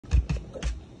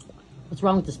What's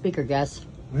wrong with the speaker, Gus?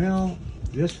 Well,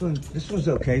 this one's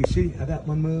okay. See how that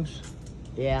one moves?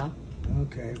 Yeah.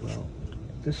 Okay, well,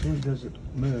 this one doesn't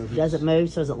move. Does it move?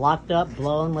 So is it locked up,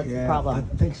 blowing? What's the problem? I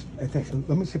think.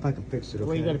 Let me see if I can fix it. Okay.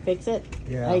 Were you going to fix it?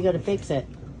 Yeah. How are you going to fix it?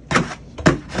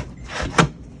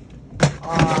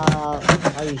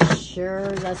 Are you sure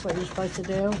that's what you're supposed to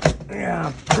do? Yeah,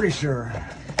 I'm pretty sure.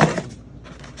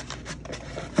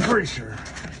 Pretty sure.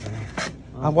 Okay.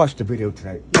 I watched the video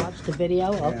tonight. You watched the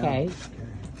video? Yeah. Okay.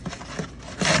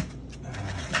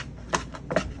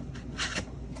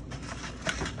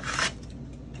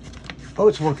 Oh,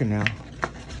 it's working now.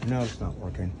 No, it's not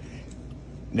working.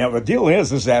 Now, the deal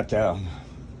is that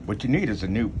what you need is a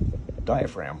new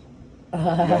diaphragm. You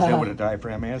guys know what a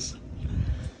diaphragm is?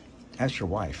 Ask your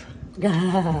wife.